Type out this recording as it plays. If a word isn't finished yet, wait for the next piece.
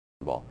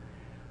all.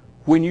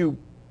 When you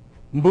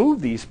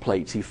move these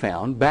plates, he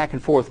found, back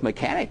and forth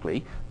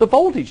mechanically, the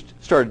voltage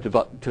started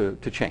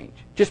to change.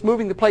 Just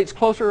moving the plates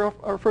closer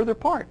or further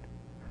apart.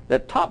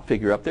 That top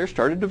figure up there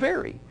started to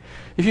vary.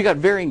 If you got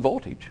varying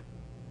voltage,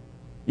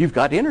 you've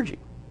got energy.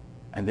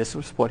 And this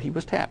was what he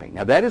was tapping.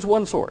 Now that is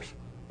one source.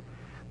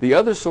 The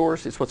other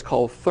source is what's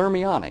called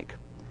thermionic.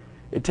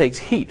 It takes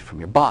heat from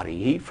your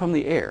body, heat from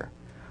the air.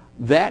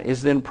 That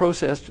is then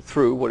processed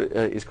through what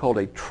is called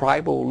a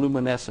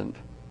triboluminescent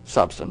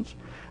substance.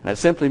 And that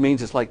simply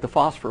means it's like the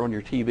phosphor on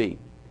your TV.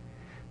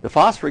 The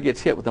phosphor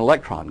gets hit with an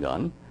electron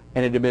gun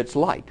and it emits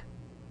light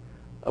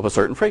of a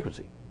certain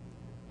frequency.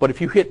 But if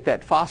you hit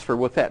that phosphor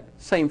with that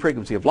same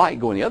frequency of light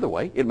going the other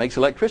way, it makes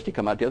electricity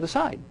come out the other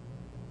side.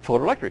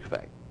 Photoelectric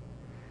effect.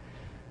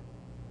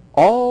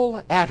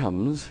 All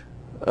atoms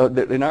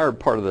in our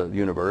part of the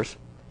universe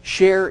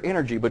share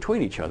energy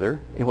between each other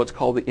in what's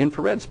called the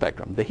infrared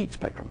spectrum, the heat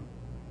spectrum.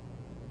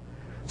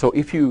 So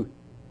if you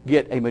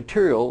get a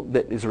material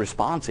that is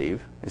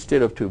responsive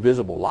instead of to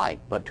visible light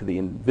but to the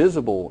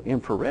invisible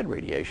infrared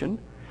radiation,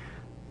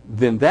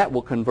 then that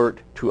will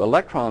convert to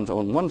electrons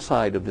on one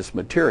side of this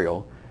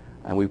material,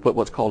 and we put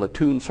what's called a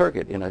tuned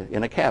circuit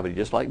in a cavity,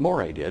 just like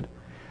Moray did,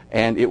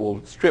 and it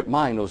will strip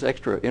mine those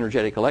extra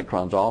energetic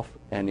electrons off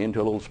and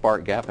into a little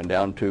spark gap and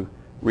down to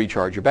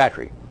recharge your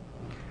battery.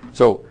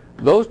 So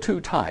those two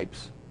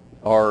types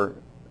are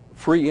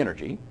free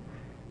energy,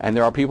 and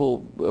there are people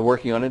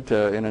working on it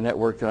in a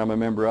network that I'm a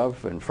member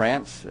of in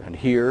France and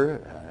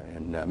here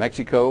in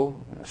Mexico,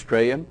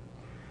 Australia,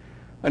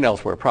 and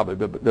elsewhere probably,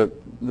 but the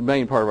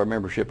main part of our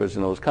membership is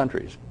in those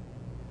countries.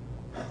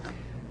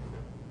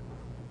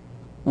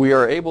 We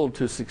are able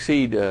to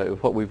succeed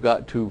what we've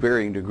got to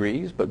varying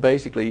degrees, but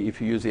basically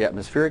if you use the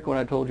atmospheric one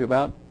I told you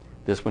about,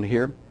 this one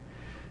here,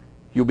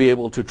 you'll be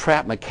able to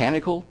trap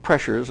mechanical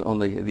pressures on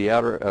the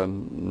outer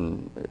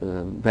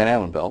Van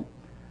Allen belt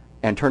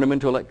and turn them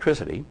into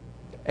electricity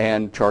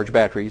and charge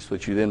batteries,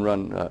 which you then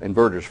run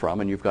inverters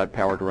from, and you've got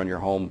power to run your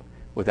home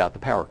without the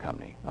power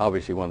company.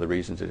 Obviously one of the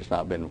reasons that it's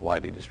not been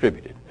widely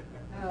distributed.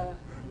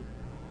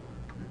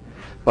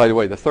 By the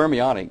way, the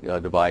thermionic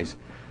device,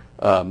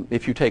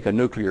 if you take a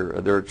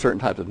nuclear, there are certain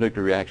types of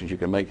nuclear reactions you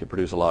can make that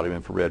produce a lot of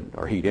infrared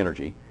or heat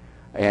energy.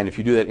 And if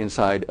you do that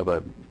inside of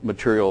a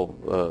material,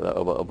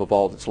 of a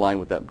vault that's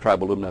lined with that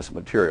triboluminescent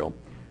material,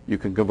 you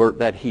can convert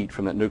that heat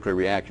from that nuclear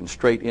reaction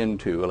straight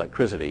into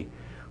electricity,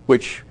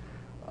 which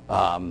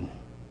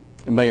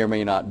may or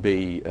may not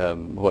be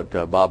what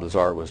Bob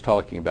Lazar was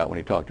talking about when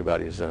he talked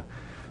about his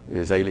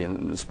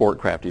alien sport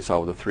craft he saw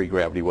with the 3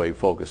 gravity wave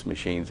focus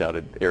machines out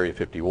at Area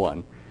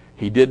 51.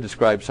 He did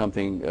describe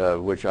something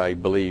which I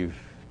believe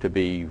to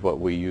be what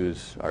we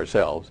use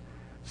ourselves.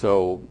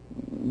 So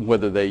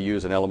whether they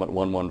use an element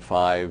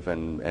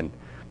 115 and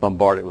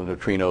bombard it with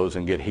neutrinos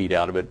and get heat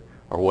out of it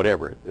or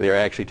whatever, they're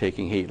actually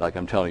taking heat, like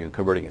I'm telling you, and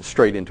converting it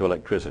straight into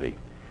electricity.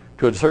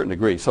 To a certain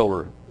degree,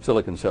 solar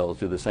silicon cells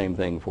do the same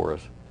thing for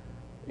us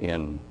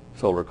in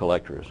solar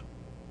collectors.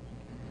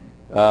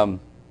 Oh,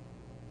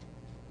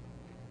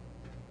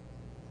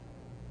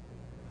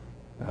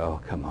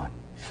 come on.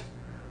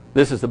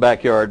 This is the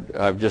backyard.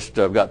 I've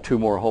got 2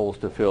 more holes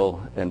to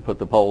fill and put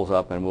the poles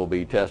up, and we'll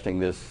be testing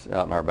this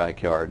out in our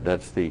backyard.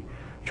 That's the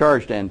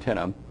charged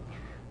antenna.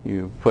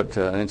 You put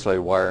an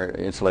insulated wire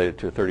insulated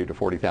to 30 to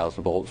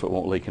 40,000 volts so it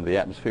won't leak into the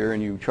atmosphere,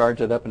 and you charge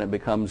it up and it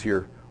becomes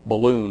your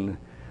balloon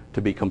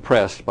to be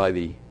compressed by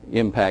the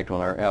impact on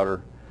our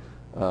outer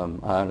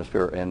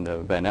ionosphere and the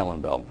Van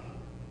Allen belt.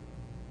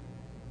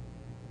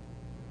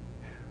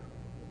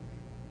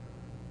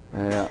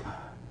 Yeah.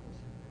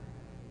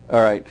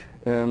 All right.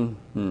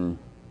 All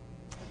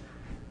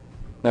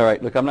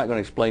right, look, I'm not going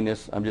to explain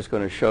this. I'm just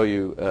going to show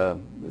you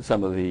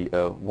some of the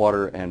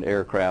water and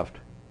aircraft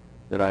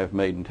that I've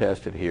made and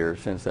tested here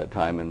since that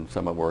time, and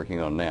some I'm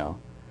working on now.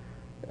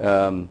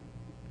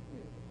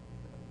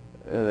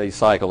 They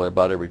cycle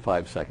about every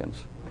 5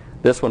 seconds.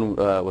 This one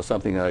was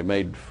something that I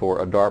made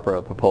for a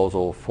DARPA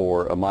proposal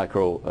for a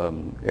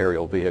micro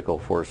aerial vehicle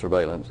for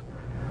surveillance.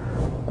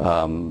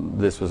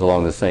 This was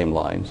along the same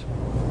lines.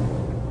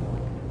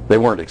 They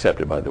weren't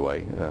accepted, by the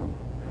way,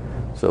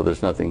 so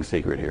there's nothing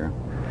secret here.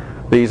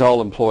 These all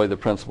employ the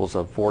principles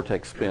of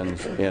vortex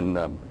spins in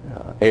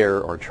air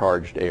or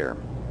charged air.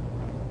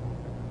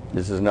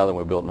 This is another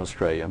one we built in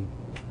Australia,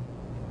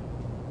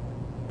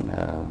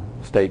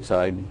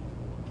 stateside.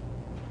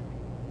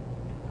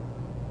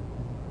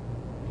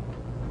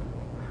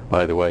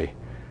 By the way,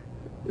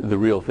 the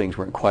real things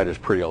weren't quite as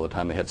pretty all the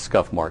time. They had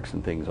scuff marks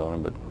and things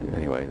on them, but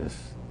anyway, this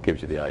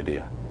gives you the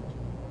idea.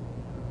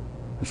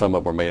 Some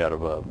of them were made out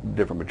of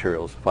different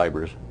materials,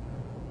 fibers,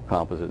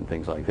 composite, and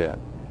things like that.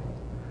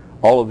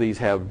 All of these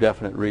have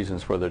definite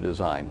reasons for their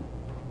design.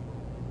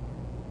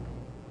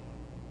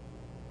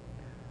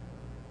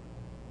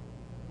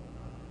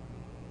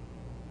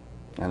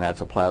 And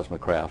that's a plasma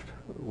craft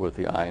with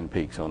the ion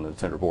peaks on the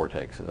center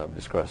vortex, as I've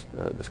discussed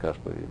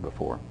with you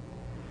before.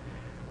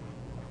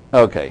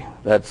 Okay,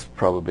 that's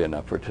probably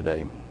enough for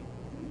today.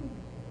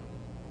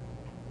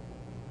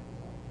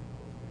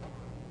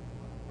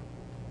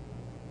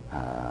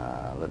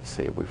 Let's let's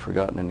see, have we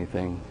forgotten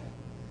anything?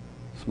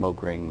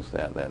 Smoke rings,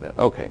 that.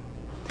 Okay.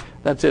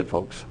 That's it,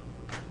 folks.